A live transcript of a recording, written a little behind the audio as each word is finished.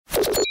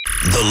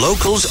the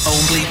Locals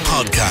Only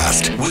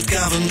podcast with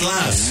Gavin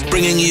Glass,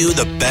 bringing you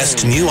the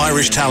best new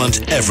Irish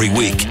talent every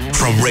week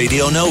from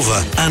Radio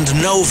Nova and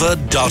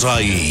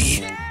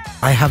nova.ie.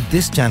 I have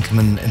this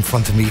gentleman in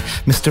front of me,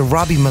 Mr.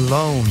 Robbie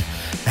Malone,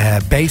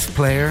 bass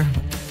player,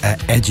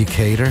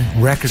 educator,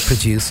 record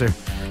producer,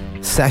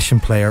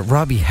 session player.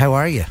 Robbie, how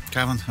are you?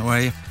 Gavin, how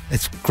are you?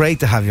 It's great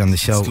to have you on the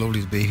show. It's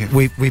lovely to be here.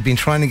 We've been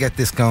trying to get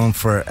this going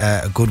for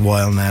a good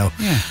while now.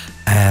 Yeah.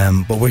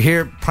 But we're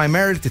here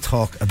primarily to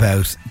talk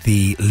about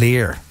the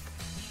Lear.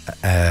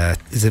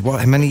 Is it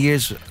how many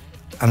years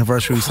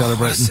anniversary we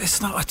celebrating?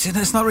 It's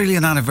not really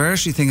an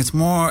anniversary thing. It's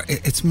more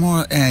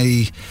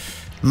a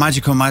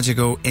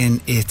Magico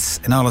in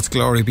all its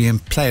glory being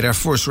played. Our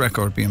first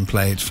record being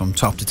played from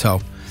top to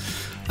toe,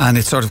 and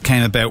it sort of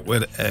came about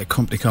with a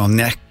company called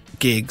Neck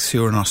Gigs,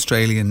 who are an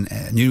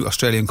new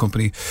Australian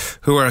company,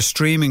 who are a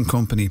streaming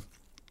company.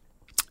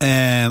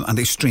 And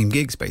they stream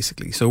gigs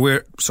basically. So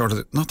we're sort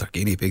of not their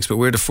guinea pigs, but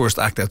we're the first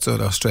act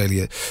outside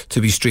Australia to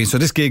be streamed. So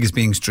this gig is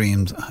being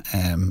streamed.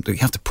 You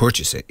have to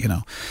purchase it,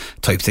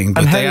 type thing.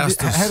 But how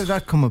did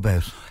that come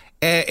about?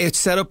 It's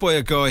set up by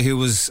a guy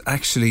who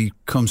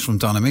comes from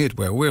Donaghmede,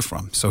 where we're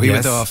from. So he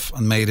went off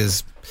and made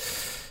his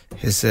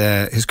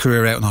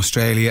career out in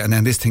Australia, and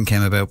then this thing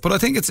came about. But I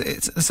think it's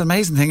an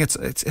amazing thing.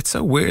 It's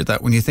so weird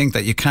that when you think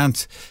that you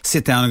can't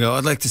sit down and go,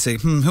 I'd like to see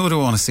who do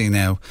I want to see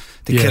now?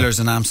 The Killers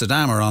in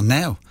Amsterdam are on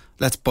now.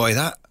 Let's buy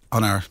that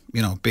on our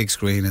big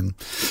screen and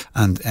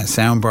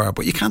soundbar.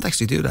 But you can't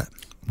actually do that.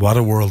 What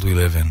a world we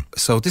live in.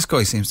 So this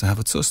guy seems to have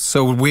it sussed.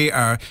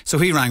 So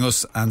he rang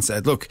us and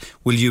said, look,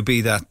 will you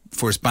be that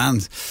first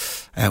band?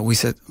 We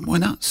said, why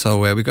not?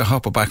 So we got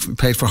Hoppo back,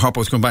 paid for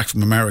Hoppo to come back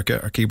from America,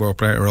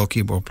 our old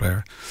keyboard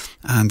player.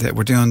 And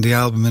we're doing the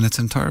album in its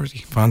entirety.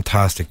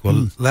 Fantastic.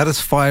 Well, let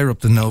us fire up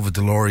the Nova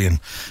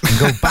DeLorean and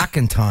go back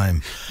in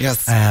time.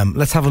 Yes.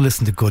 Let's have a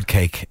listen to Good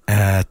Cake.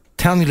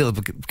 Tell me a little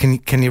bit.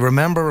 Can you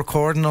remember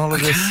recording all of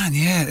this? I can,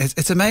 yeah.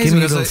 It's amazing. Give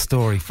me a little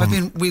story. I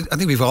think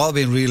we've all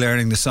been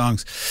relearning the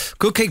songs.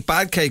 Good Cake,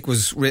 Bad Cake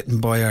was written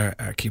by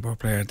our keyboard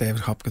player David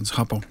Hopkins,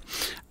 Hoppo.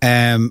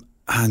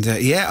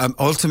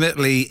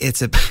 Ultimately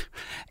it's a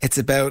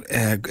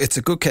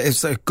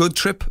good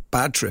trip,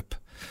 bad trip.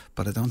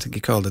 But I don't think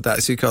he called it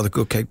that. So he called it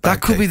Good Cake, Bad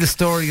Cake. That could be the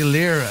story of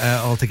Lear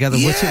altogether,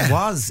 which it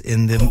was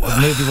in the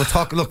movie. We'll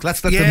talk. Look,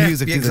 let's let the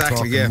music do the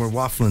talking. We're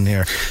waffling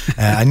here.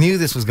 I knew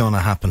this was going to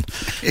happen.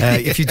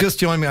 If you just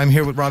join me, I'm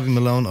here with Robbie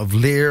Malone of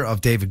Lear,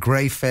 of David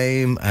Gray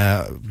fame,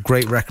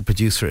 great record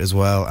producer as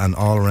well, and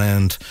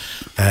all-around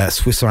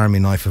Swiss Army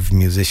knife of a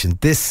musician.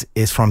 This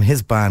is from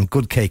his band,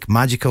 Good Cake,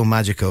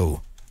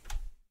 Magico.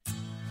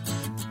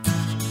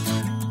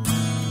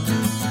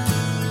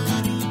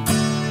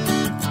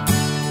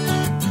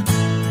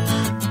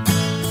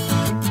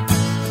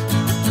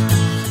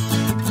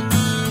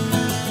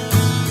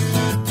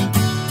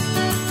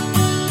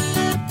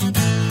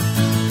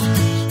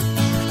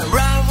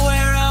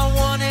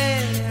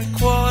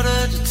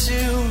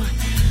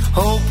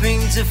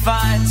 To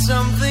find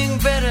something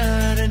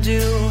better to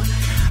do,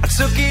 I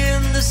took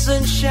in the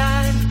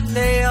sunshine,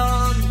 lay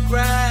on the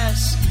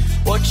grass,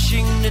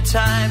 watching the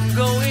time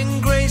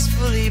going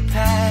gracefully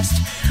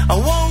past. I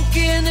woke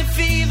in a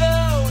fever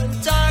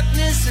when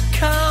darkness had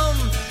come.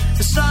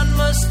 The sun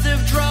must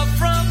have dropped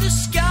from the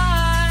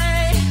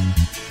sky.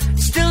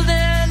 Still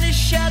there in the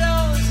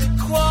shadows at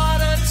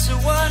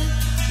 1:45,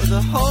 but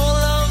the whole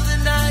of the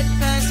night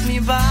passed me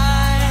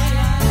by.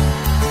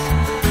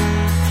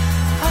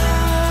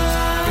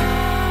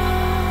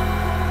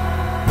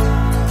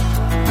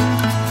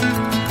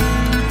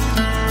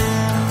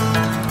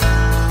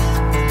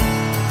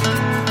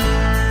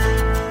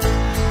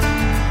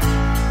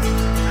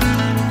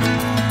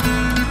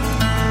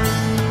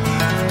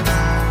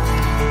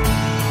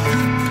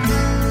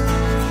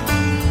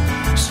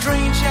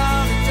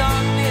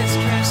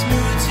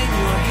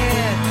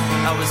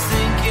 I was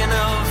thinking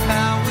of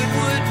how it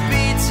would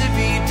be to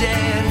be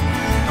dead,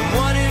 and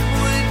what it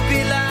would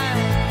be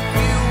like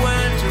if you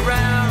weren't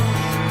around.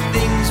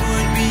 Things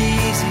would be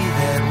easy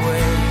that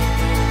way.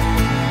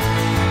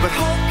 But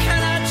hope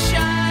cannot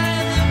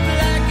shine the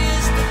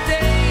blackest of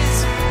days,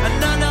 and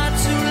none are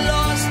too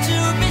lost to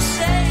be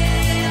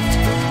saved.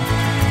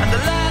 And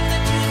the life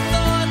that you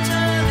thought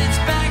turned its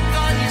back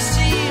on you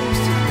seems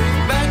to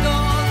bring back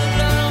all the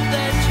love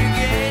that you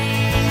gave.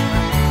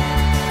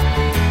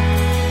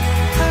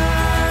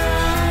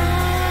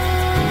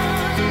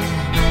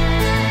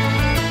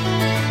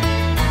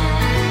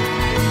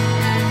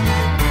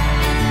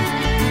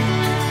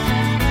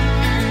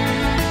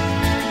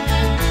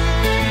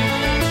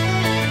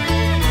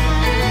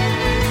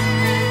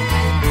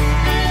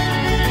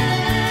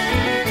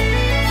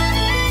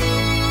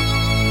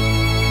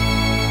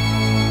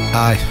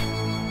 Hi.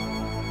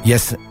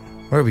 Yes.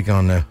 Where are we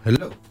going now?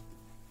 Hello.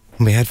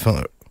 My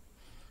headphone.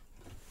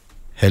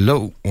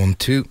 Hello. 1,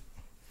 2.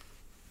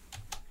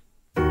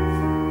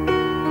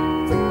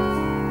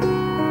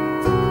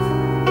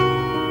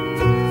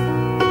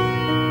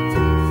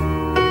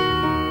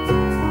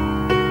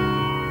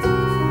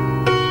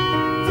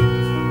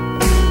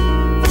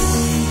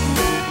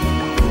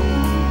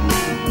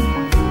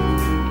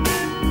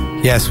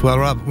 Yes, well,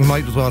 Rob, we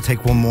might as well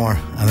take one more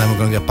and then we're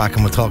going to get back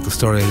and we'll talk the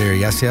story later.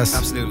 Yes?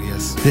 Absolutely,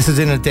 yes. This is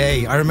In a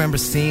Day. I remember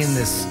seeing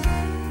this,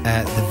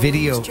 the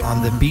video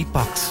on the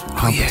beatbox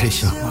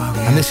competition. Yes. Wow,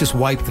 yeah. And this just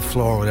wiped the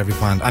floor with every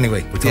band.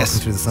 Anyway, we're talking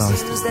through the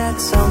songs. Is that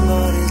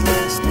somebody's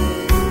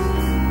listening?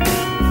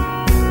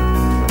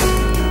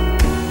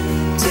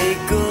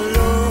 Take a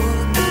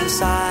look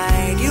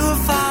inside, you'll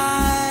find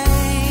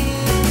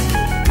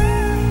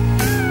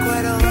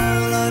quite a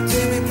whole lot to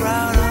be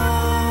proud of.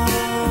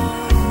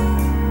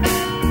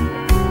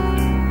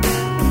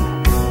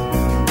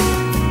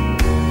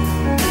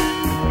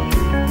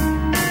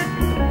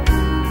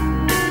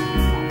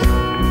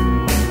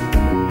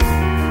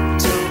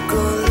 Took a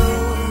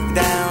look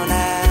down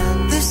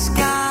at the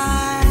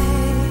sky.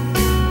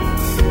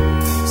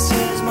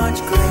 Seems much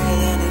grayer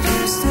than it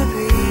used to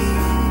be.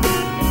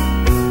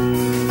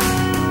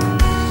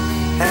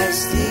 As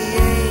the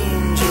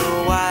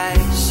angel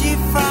white she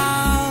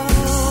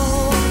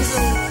frowns,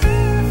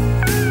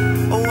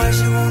 oh why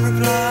she won't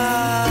reply.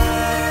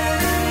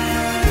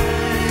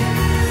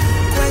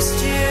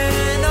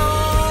 Question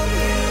all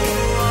you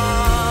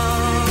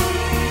want,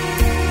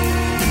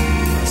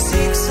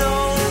 seek so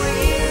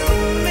you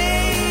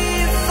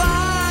may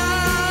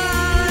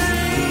find.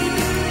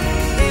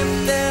 If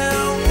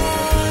there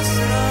was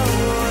no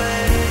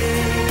way,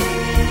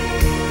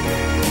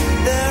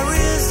 there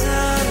is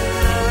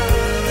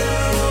another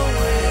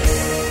way.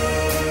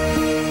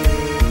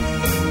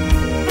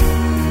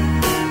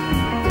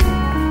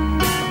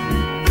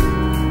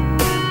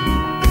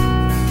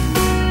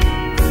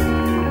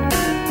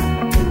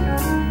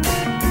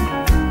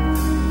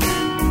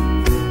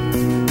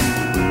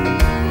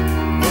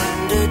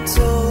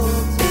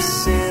 Undertook the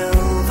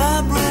silver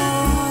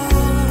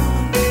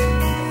broom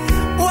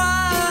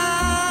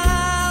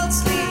while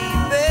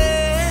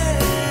sleeping.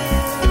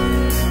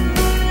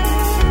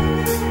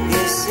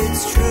 Yes,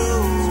 it's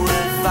true.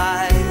 If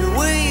I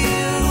were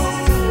you,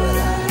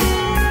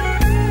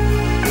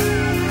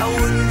 I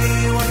wouldn't be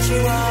what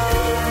you are.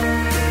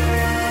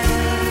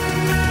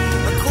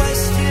 A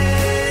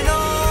question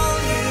all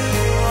you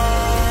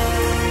are.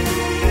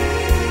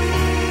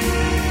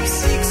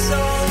 Seek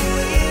so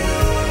you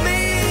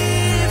may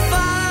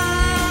find.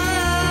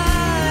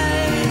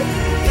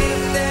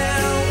 If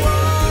there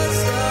was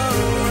a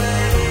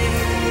way,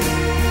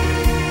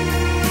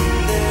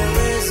 there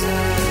is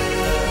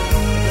another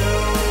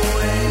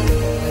way.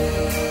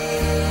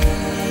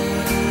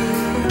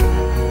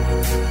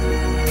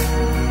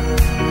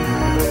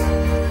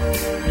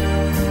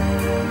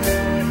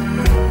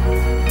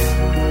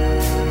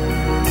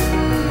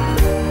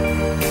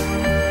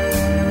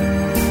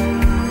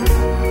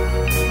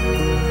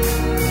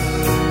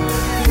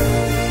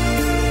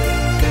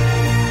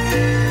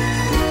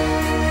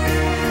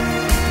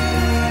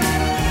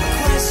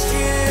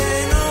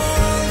 Question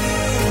all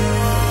you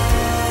are.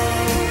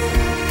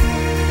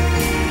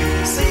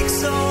 Seek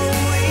so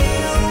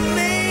you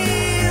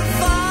may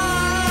find.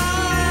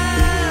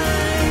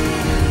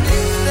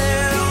 If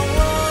there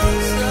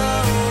was a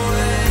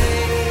way,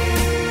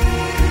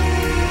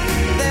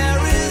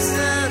 there is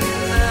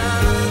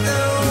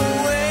another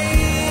way.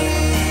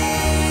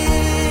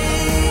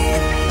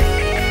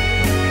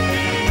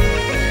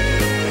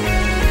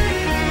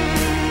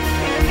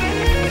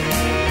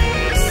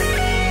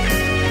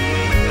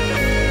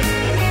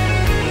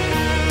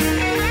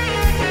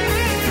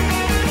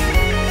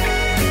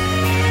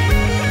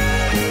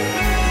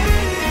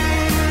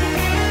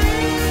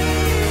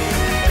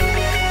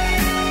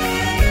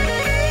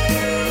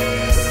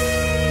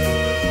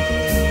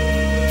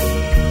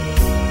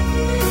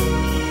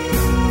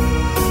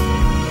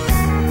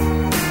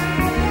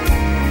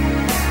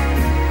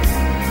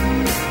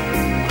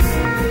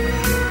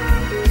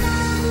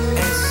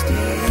 As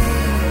the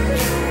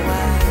angel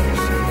white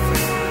she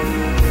frowns,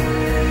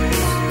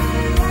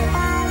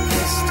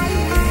 as the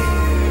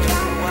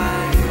angel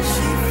white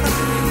she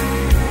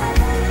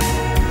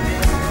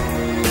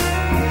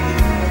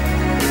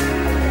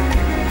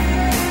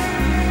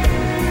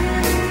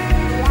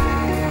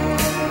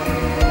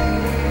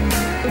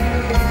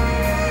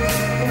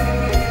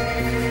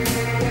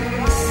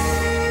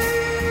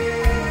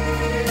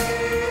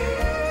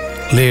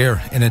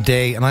Lear, In a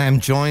Day, and I am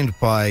joined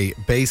by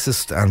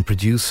bassist and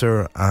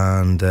producer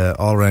and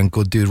all-round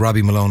good dude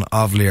Robbie Malone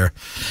of Lear.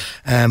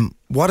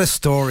 What a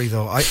story,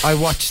 though. I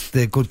watched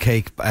the Good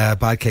Cake,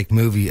 Bad Cake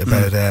movie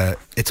about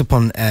it's up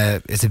on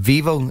is it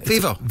Vivo?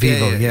 Vivo.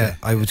 Vivo, Yeah.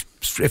 I would,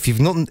 if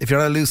you're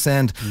at a loose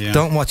end,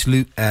 don't watch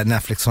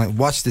Netflix tonight.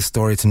 Watch this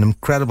story. It's an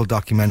incredible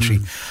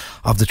documentary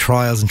of the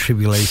trials and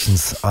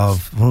tribulations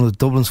of one of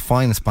Dublin's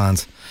finest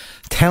bands.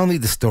 Tell me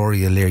the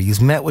story of Lear. You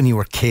met when you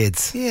were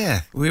kids.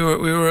 Yeah, we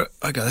were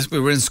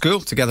in school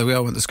together. We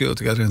all went to school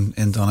together in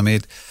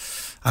Donamead,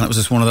 and it was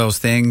just one of those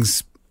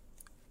things.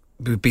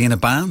 We would be in a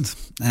band,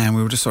 and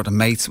we were just sort of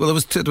mates. Well,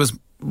 there was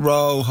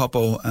Ro,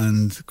 Hoppo,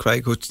 and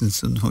Craig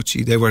Hutchinson,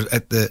 Hutchie. They were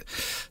at the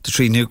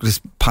three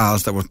nucleus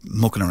pals that were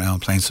mucking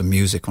around playing some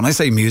music. When I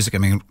say music, I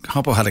mean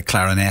Hoppo had a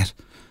clarinet.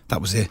 That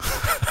was it,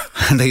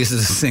 and they used to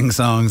sing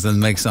songs and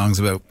make songs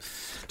about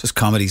just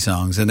comedy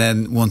songs. And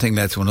then one thing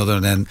led to another,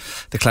 and then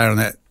the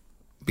clarinet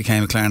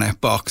became a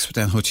clarinet box, but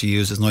then Hutchie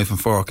used his knife and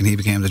fork and he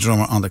became the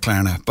drummer on the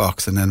clarinet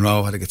box, and then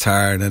Ro had a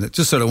guitar, and then it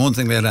just sort of one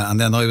thing like that, and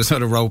then I was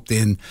sort of roped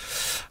in,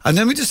 and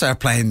then we just started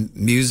playing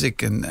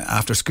music and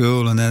after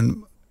school, and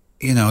then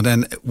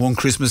then one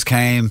Christmas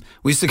came.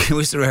 We used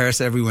to rehearse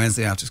every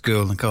Wednesday after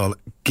school and call it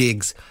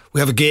gigs. We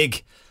have a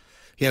gig.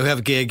 Yeah, we have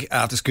a gig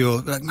after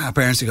school. Like, my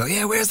parents would go,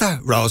 yeah, where's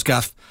that? Rose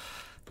Gaff.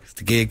 It's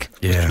the gig.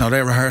 Yeah. No,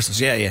 they're rehearsals.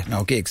 Yeah,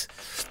 no, gigs.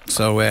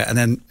 So, and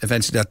then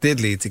eventually that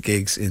did lead to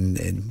gigs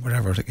in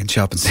whatever, like in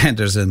shopping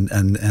centres and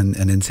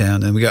in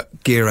town. And we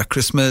got gear at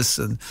Christmas,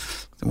 and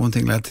the one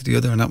thing led to the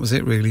other, and that was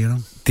it really,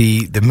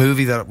 The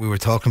movie that we were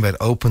talking about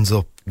opens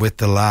up with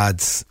the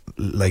lads,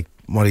 like,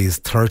 what he is,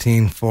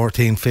 13,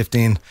 14,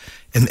 15,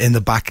 in the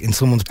back, in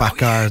someone's back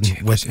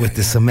garden with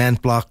the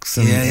cement blocks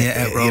and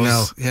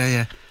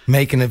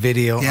making a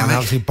video and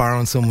obviously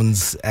borrowing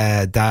someone's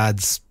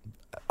dad's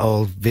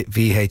old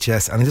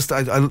VHS,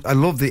 and I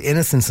love the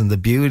innocence and the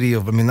beauty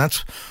of. I mean,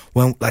 that's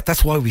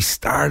why we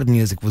started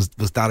music, was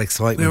that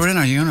excitement. We were in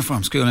our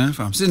uniforms, school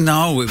uniforms. Didn't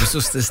know it was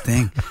just this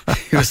thing.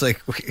 It was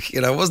like,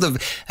 it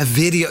wasn't a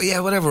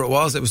video, whatever it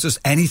was. It was just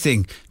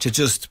anything to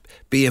just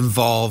be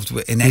involved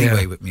in any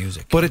way with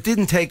music. But it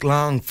didn't take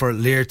long for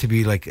Lear to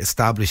be like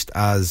established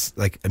as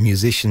like a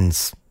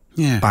musician's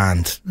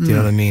band. Do you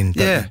know what I mean?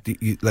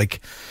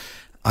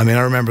 I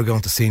remember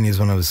going to seniors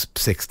when I was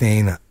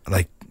 16,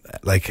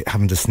 like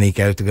having to sneak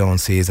out to go and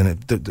see us, and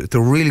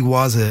there really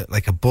was a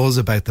buzz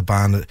about the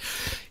band.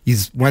 You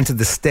went to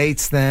the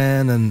States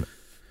then, and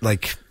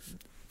like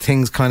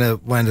things kind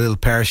of went a little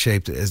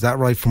pear-shaped. Is that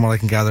right, from what I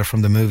can gather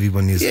from the movie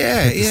when you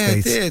hit the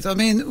States? It did. I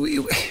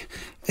mean,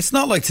 it's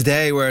not like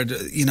today where,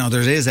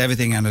 there is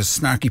everything and there's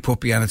Snarky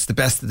Puppy and it's the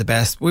best of the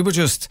best. We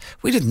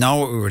didn't know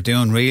what we were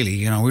doing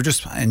really. We were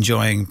just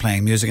enjoying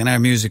playing music, and our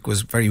music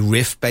was very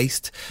riff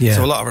based. Yeah.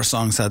 So a lot of our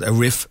songs had a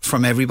riff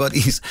from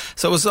everybody's.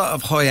 So it was a lot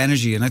of high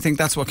energy, and I think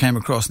that's what came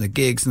across in the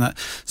gigs and that.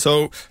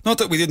 So not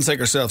that we didn't take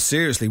ourselves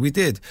seriously, we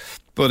did.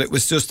 But it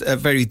was just a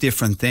very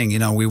different thing.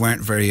 We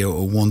weren't very a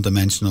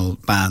one-dimensional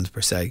band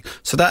per se.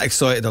 So that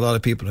excited a lot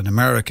of people in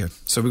America.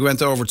 So we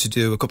went over to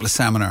do a couple of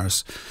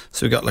seminars.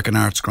 So we got like an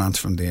arts grant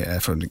from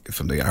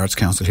the Arts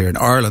Council here in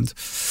Ireland,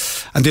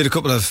 and did a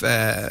couple of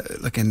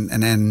like an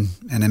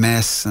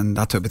NMS and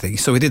that type of thing.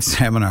 So we did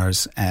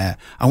seminars, and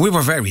we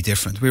were very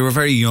different. We were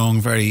very young,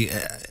 very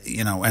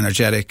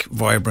energetic,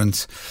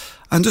 vibrant.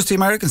 And just the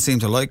Americans seemed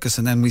to like us,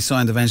 and then we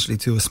signed eventually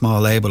to a small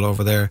label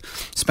over there.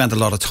 Spent a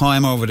lot of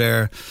time over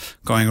there,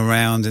 going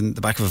around in the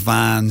back of a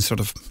van,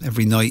 sort of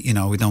every night.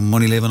 We done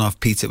money living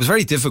off pizza. It was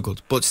very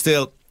difficult, but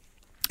still,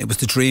 it was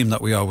the dream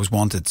that we always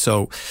wanted.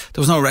 So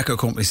there was no record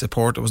company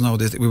support. There was no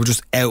this. We were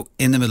just out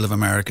in the middle of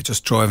America,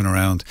 just driving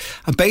around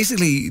and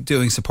basically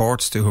doing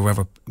supports to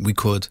whoever we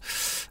could.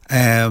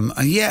 And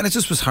it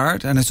just was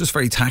hard, and it's just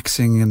very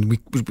taxing, and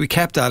we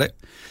kept at it.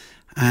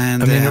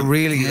 And it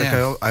really,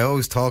 I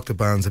always talk to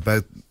bands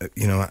about,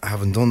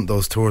 having done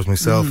those tours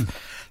myself,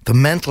 the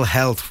mental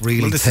health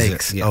really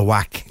takes a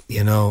whack,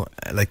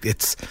 like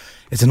it's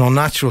an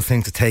unnatural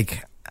thing to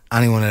take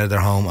anyone out of their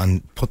home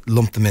and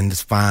lump them in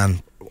this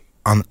van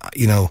on,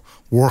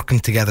 working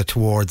together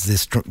towards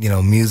this,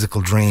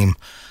 musical dream.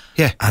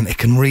 Yeah. And it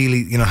can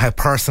really, how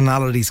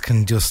personalities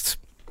can just...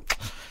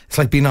 It's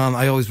like being on,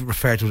 I always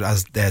refer to it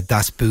as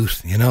Das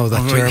Boot,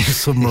 that German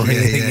submarine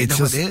thing. It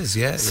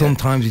is,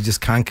 sometimes you just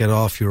can't get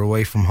off, you're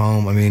away from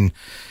home. I mean,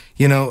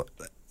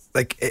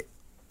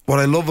 what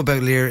I love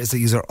about Lear is that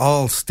you are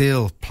all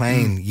still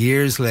playing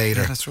years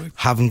later. Yeah, that's right.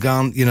 Having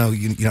gone,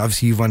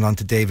 obviously you went on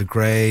to David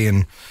Gray,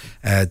 and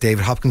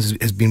David Hopkins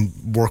has been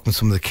working with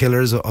some of the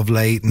Killers of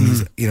late,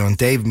 and and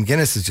Dave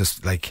McGuinness is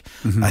just like,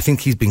 I think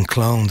he's been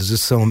cloned. There's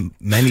just so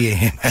many of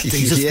him. He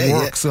just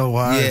works so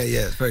hard.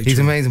 Yeah, very He's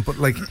true. amazing. But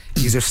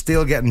these are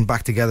still getting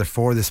back together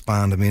for this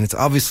band. I mean, it's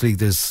obviously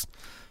there's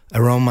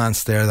a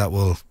romance there that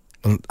will,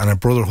 and a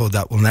brotherhood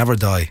that will never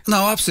die.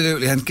 No,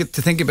 absolutely. And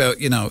to think about,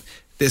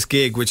 this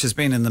gig, which has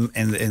been in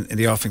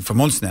the offing for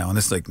months now, and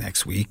it's like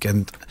next week,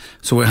 and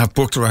so we have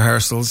booked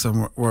rehearsals,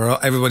 and we're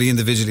everybody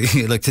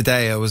individually. Like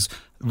today, I was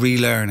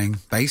relearning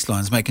bass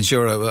lines, making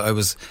sure I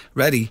was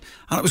ready,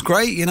 and it was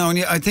great, And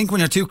I think when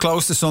you're too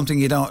close to something,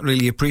 you don't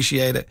really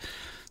appreciate it.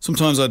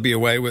 Sometimes I'd be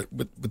away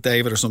with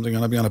David or something,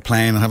 and I'd be on a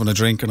plane and having a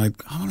drink, and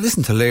I'd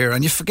listen to Lear,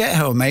 and you forget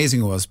how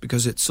amazing it was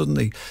because it's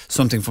suddenly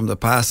something from the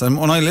past. And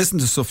when I listen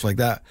to stuff like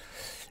that,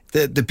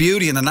 the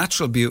beauty and the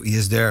natural beauty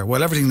is there.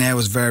 While everything now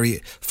is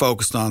very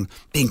focused on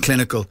being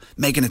clinical,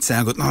 making it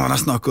sound good. No,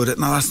 that's not good.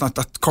 No, that's not.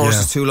 That chorus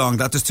is too long.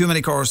 There's too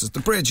many choruses.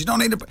 The bridge, you don't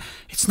need it.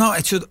 It's not.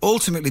 It should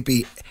ultimately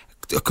be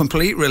a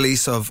complete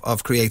release of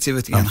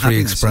creativity and free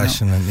happiness,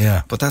 expression.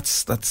 And But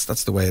that's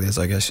the way it is,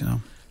 I guess.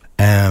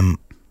 I'm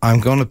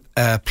going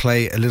to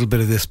play a little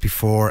bit of this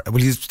before.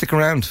 Will you stick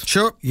around?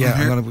 Sure. Yeah,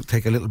 I'm going to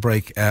take a little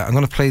break. I'm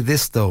going to play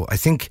this though. I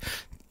think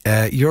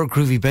your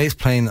groovy bass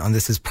playing on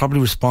this is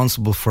probably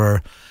responsible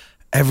for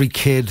every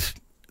kid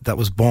that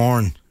was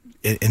born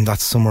in that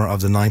summer of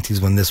the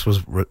 90s when this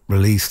was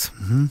released.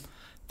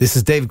 This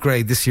is David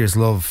Gray, This Year's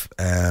Love,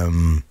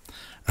 and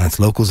and it's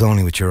Locals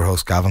Only with your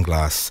host Gavin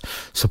Glass,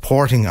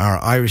 supporting our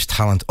Irish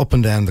talent up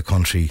and down the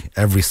country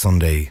every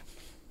Sunday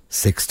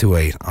 6 to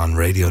 8 on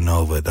Radio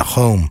Nova, the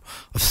home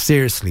of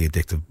seriously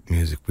addictive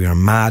music. We are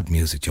mad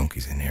music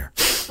junkies in here.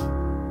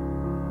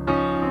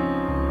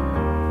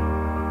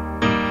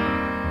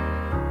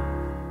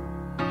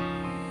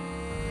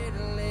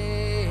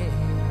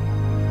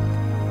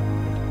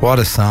 What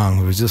a song.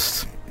 We were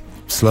just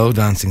slow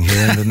dancing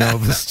here in the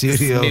Nova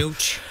studio.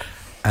 Smooch.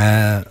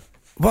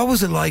 What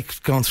was it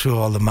like going through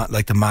all the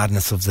the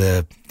madness of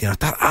the,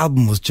 that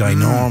album was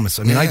ginormous.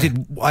 I mean,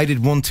 I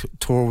did one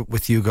tour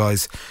with you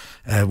guys,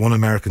 one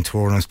American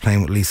tour, and I was playing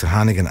with Lisa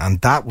Hannigan,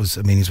 and that was,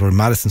 I mean, these were in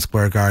Madison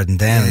Square Garden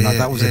then, and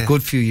that was a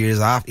good few years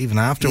even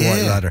after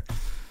White Ladder.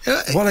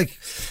 Well,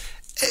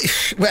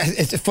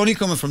 it's funny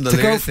coming from the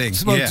lyric thing.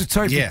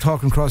 Sorry for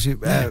talking across you.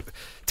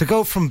 To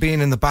go from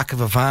being in the back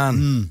of a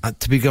van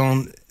to be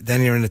going,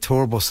 then you're in a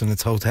tour bus and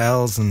it's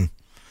hotels and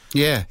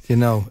was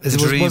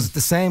it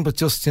the same but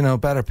just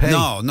better pay?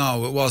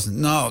 No, it wasn't.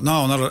 No,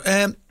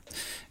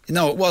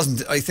 it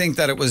wasn't. I think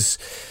that it was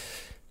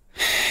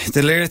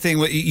the lyric thing.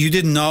 You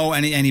didn't know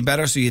any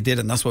better, so you did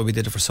it, and that's why we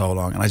did it for so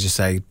long. And I just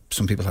say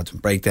some people had some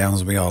breakdowns,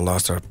 and we all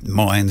lost our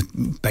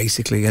mind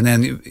basically. And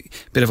then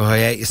a bit of a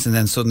hiatus, and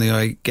then suddenly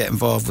I get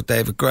involved with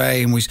David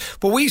Gray, and when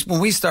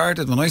I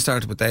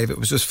started with David, it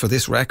was just for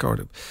this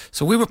record.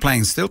 So we were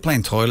still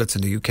playing Toilets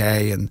in the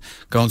UK and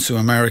going to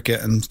America,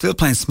 and still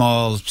playing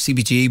small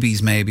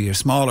CBGBs maybe or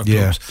smaller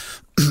clubs.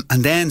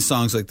 And then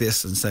songs like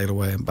this and Sail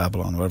Away and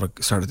Babylon, whatever,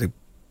 started to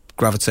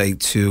gravitate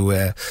to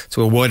a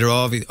wider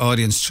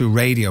audience through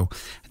radio.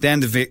 Then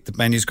the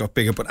venues got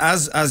bigger, but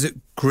as it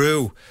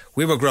grew,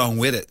 we were growing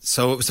with it.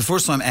 So it was the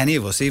first time any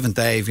of us, even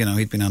Dave,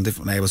 he'd been on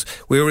different labels,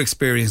 we were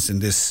experiencing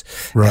this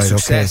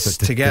success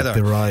together.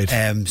 The ride.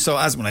 So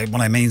as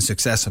when I mean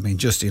success, I mean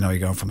just you're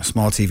going from a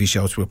small TV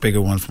show to a bigger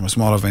one, from a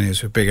smaller venue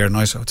to a bigger,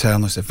 nicer hotel,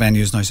 nicer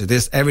venues, nicer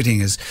this,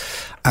 everything is,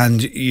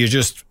 and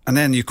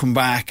then you come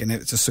back and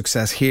it's a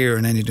success here,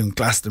 and then you're doing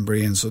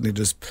Glastonbury and suddenly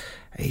just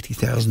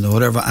 80,000 or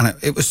whatever, and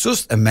it was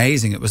just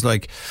amazing. It was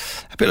like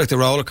a bit like the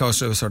roller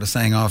coaster I was sort of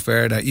saying off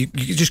air, that you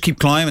just keep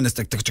climbing, it's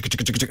like,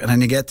 and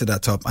then you get to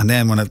that top, and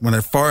then when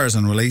it fires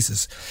and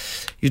releases,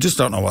 you just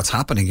don't know what's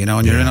happening,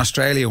 and you're in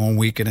Australia one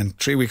week, and then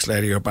 3 weeks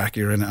later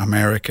you're in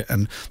America,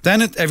 and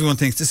then everyone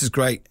thinks this is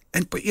great,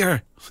 but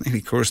you're nearly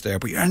cursed there,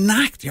 but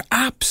you're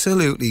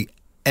absolutely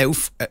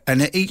out,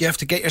 and you have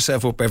to get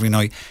yourself up every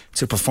night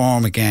to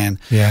perform again,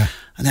 and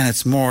then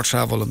it's more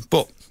travel,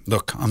 but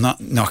look, I'm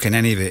not knocking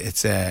any of it.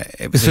 It's a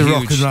huge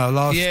rock and roll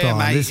love star,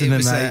 mate. It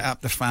was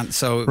up the fan.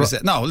 So it was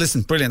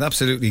listen, brilliant,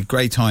 absolutely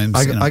great times.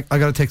 I got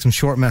to take some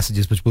short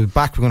messages, but we'll be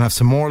back. We're going to have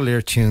some more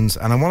Lear tunes,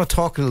 and I want to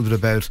talk a little bit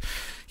about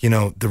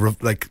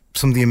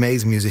some of the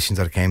amazing musicians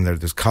that came there.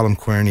 There's Colin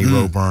Querney,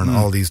 Roburn,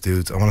 all these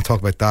dudes. I want to talk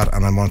about that,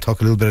 and I want to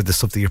talk a little bit of the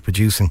stuff that you're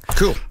producing.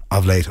 Cool.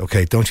 Of late.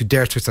 Okay, don't you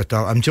dare twist that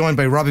dial. I'm joined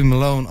by Robbie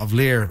Malone of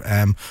Lear.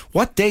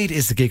 What date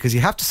is the gig? Because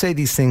you have to say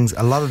these things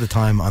a lot of the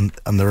time on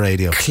the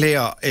radio.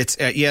 Clear. It's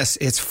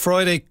it's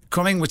Friday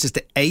coming, which is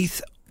the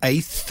 8th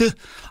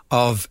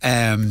of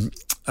 8th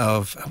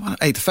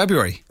of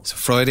February. So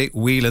Friday,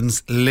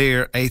 Whelan's,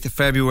 Lear, 8th of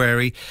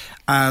February.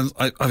 And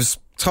I was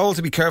told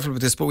to be careful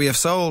with this, but we have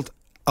sold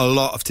a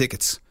lot of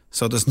tickets,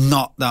 so there's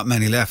not that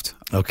many left.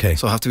 Okay,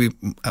 so I have to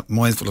be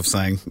mindful of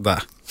saying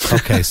that.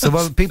 Okay, so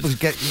people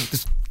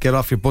just get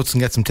off your butts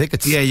and get some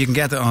tickets. Yeah, you can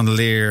get it on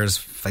Lear's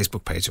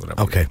Facebook page or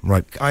whatever. Okay,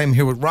 right. I am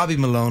here with Robbie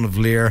Malone of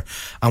Lear,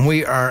 and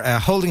we are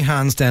holding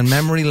hands down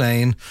memory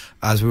lane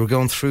as we were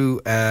going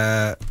through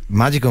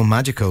Magico.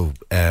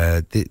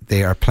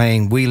 They are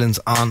playing Whelan's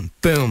on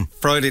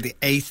Friday the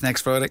 8th,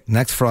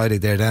 next Friday.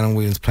 They're down on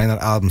Whelan's playing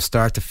that album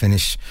start to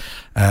finish.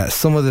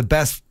 Some of the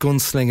best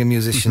gunslinging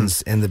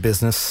musicians in the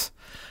business.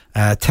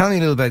 Tell me a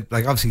little bit,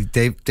 obviously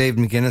Dave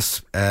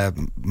McGuinness,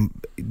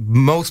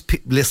 most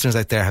listeners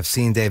out there have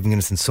seen Dave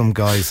McGuinness and some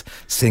guys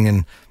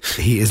singing.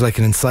 He is like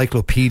an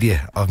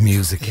encyclopedia of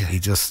music. He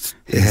just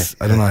is.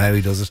 I don't know how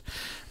he does it.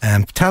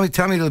 Tell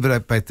me a little bit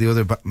about the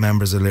other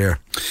members of Lear.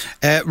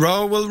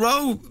 Row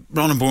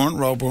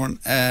Bourne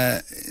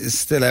is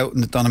still out in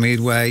the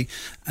Donamead way,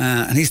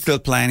 and he's still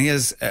playing. He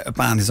has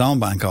his own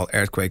band called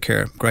Earthquake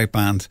Here, great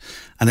band.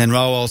 And then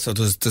Row also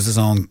does his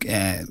own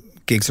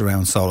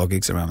solo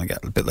gigs around, again,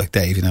 a bit like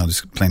Dave,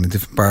 just playing in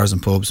different bars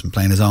and pubs and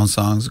playing his own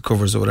songs,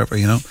 covers or whatever,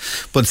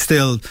 but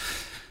still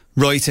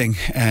writing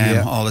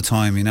all the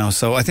time,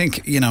 so I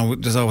think,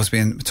 there's always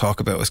been talk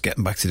about us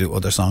getting back to do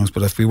other songs,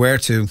 but if we were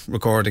to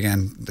record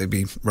again, they'd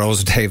be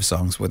Rose or Dave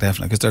songs,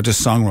 definitely, because they're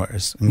just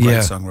songwriters and great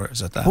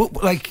songwriters at that.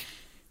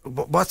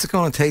 What's it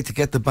going to take to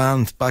get the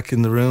band back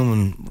in the room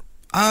and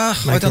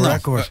I don't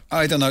know.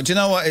 I don't know. Do you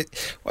know what?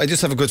 I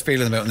just have a good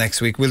feeling about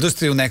next week. We'll just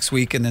do next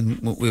week and then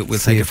we'll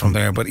take it from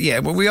there. But yeah,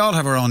 we all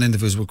have our own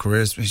individual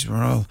careers.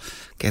 We're all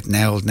getting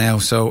old now.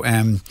 So,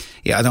 I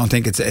don't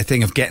think it's a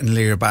thing of getting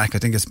Lear back. I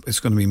think it's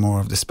going to be more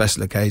of the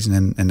special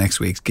occasion in next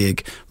week's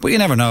gig. But you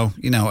never know.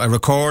 You know, a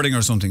recording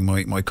or something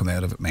might come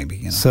out of it maybe.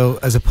 You know? So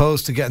as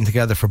opposed to getting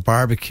together for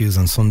barbecues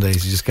on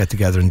Sundays, you just get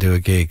together and do a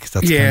gig.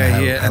 That's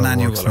an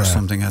annual or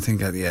something. I think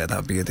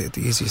that'd be the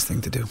easiest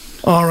thing to do.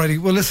 Alrighty.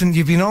 Well, listen,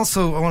 you've been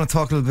also, I want to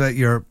talk a little bit about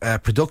your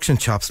production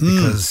chops,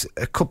 because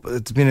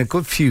it's been a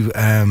good few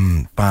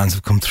bands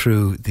have come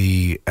through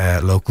the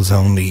locals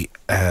only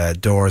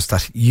doors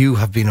that you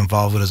have been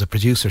involved with as a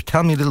producer.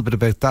 Tell me a little bit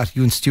about that.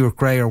 You and Stuart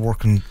Gray are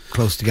working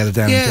close together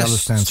down in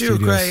Jellistown Stuart Studios.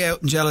 Gray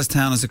out in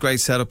Jellistown is a great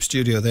setup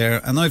studio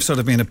there, and I've sort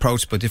of been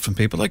approached by different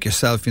people like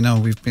yourself. You know,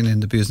 we've been in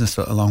the business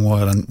for a long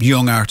while, and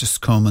young artists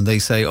come and they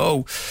say,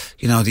 oh,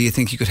 you know, do you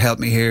think you could help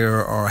me here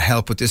or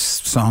help with this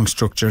song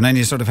structure? And then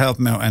you sort of help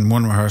them out in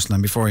one rehearsal,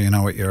 and before you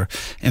know it, you're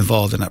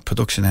involved in that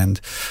production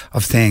end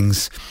of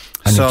things.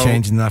 And you're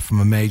changing that from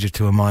a major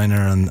to a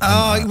minor,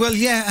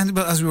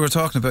 but as we were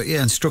talking about,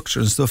 and structure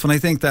and stuff. And I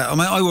think that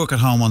I work at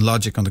home on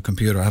Logic on the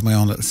computer. I have my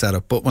own little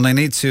setup. But when I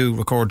need to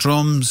record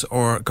drums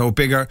or go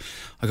bigger,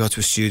 I go to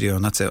a studio,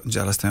 and that's out in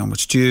Jellistown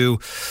with Stu.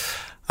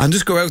 And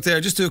just go out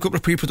there, just do a couple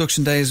of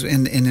pre-production days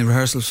in a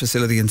rehearsal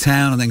facility in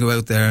town, and then go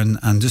out there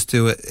and just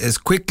do it as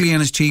quickly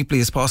and as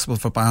cheaply as possible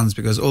for bands,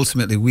 because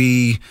ultimately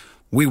we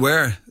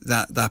were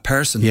that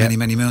person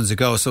many moons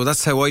ago. So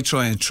that's how I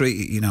try and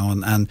treat it, you know,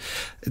 and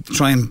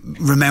try and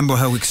remember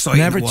how exciting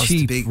never it was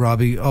cheap, to be.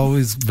 Robbie,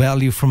 always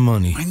value for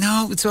money. I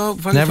know, it's all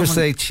value never for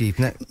say money. Cheap.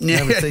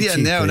 Never say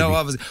cheap. No,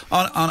 obviously.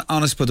 On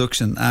honest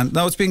production. And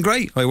no, it's been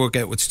great. I work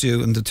out with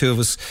Stu, and the two of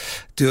us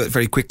do it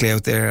very quickly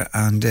out there,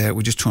 and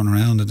we just turn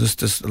around, and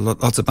there's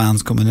lots of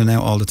bands coming in and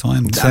out all the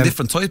time, and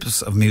different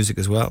types of music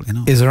as well, you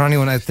know. Is there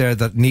anyone out there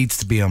that needs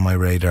to be on my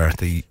radar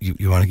that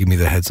you want to give me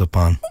the heads up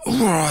on?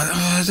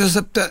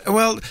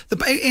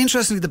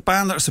 Interestingly, the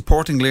band that are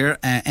supporting Lear,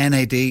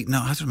 NAD,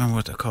 I have to remember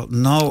what they're called.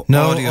 No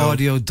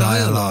Audio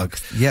Dialogue.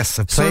 Yes,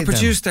 I played So I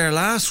produced their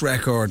last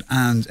record,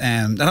 and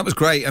that was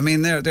great. I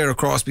mean, they're a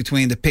cross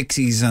between the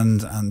Pixies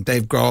and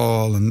Dave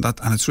Grohl, and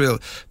it's real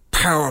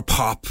power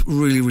pop,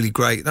 really, really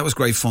great. That was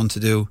great fun to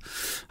do.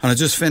 And I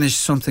just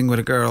finished something with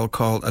a girl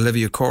called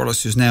Olivia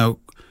Corliss, who's now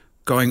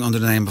going under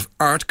the name of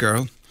Art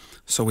Girl.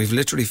 So we've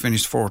literally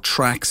finished 4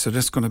 tracks. So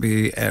that's going to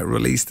be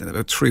released in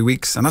about 3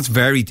 weeks, and that's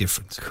very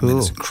different. Cool. I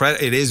mean, it's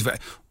incredible. It is very.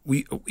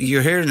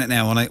 You're hearing it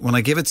now. When I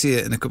give it to you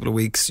in a couple of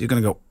weeks, you're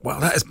going to go, wow,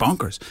 that is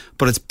bonkers.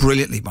 But it's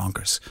brilliantly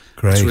bonkers.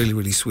 Great. It's really,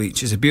 really sweet.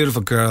 She's a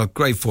beautiful girl,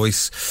 great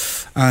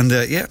voice. And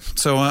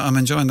so I'm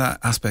enjoying that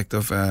aspect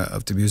of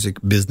the music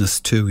business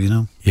too, you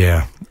know.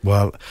 Yeah.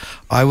 Well,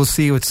 I will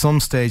see you at some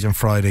stage on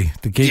Friday.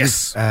 The gig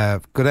is,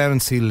 go down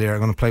and see Lear. I'm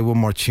going to play one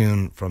more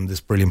tune from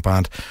this brilliant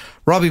band.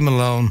 Robbie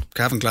Malone.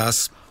 Gavin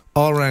Glass.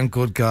 All round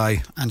good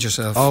guy. And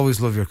yourself. Always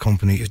love your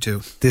company. You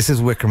too. This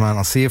is Wickerman.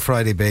 I'll see you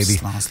Friday, baby.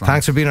 Slán.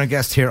 Thanks for being our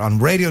guest here on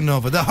Radio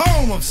Nova, the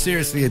home of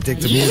seriously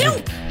addictive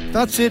music.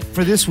 That's it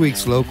for this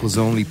week's Locals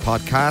Only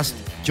podcast.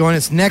 Join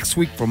us next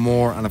week for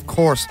more, and of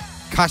course,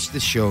 catch the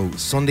show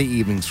Sunday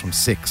evenings from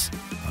 6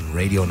 on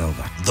Radio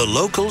Nova. The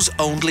Locals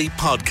Only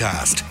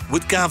podcast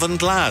with Gavin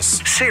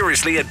Glass.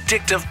 Seriously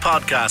addictive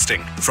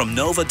podcasting from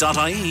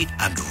Nova.ie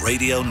and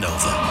Radio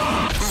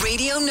Nova.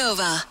 Radio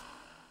Nova.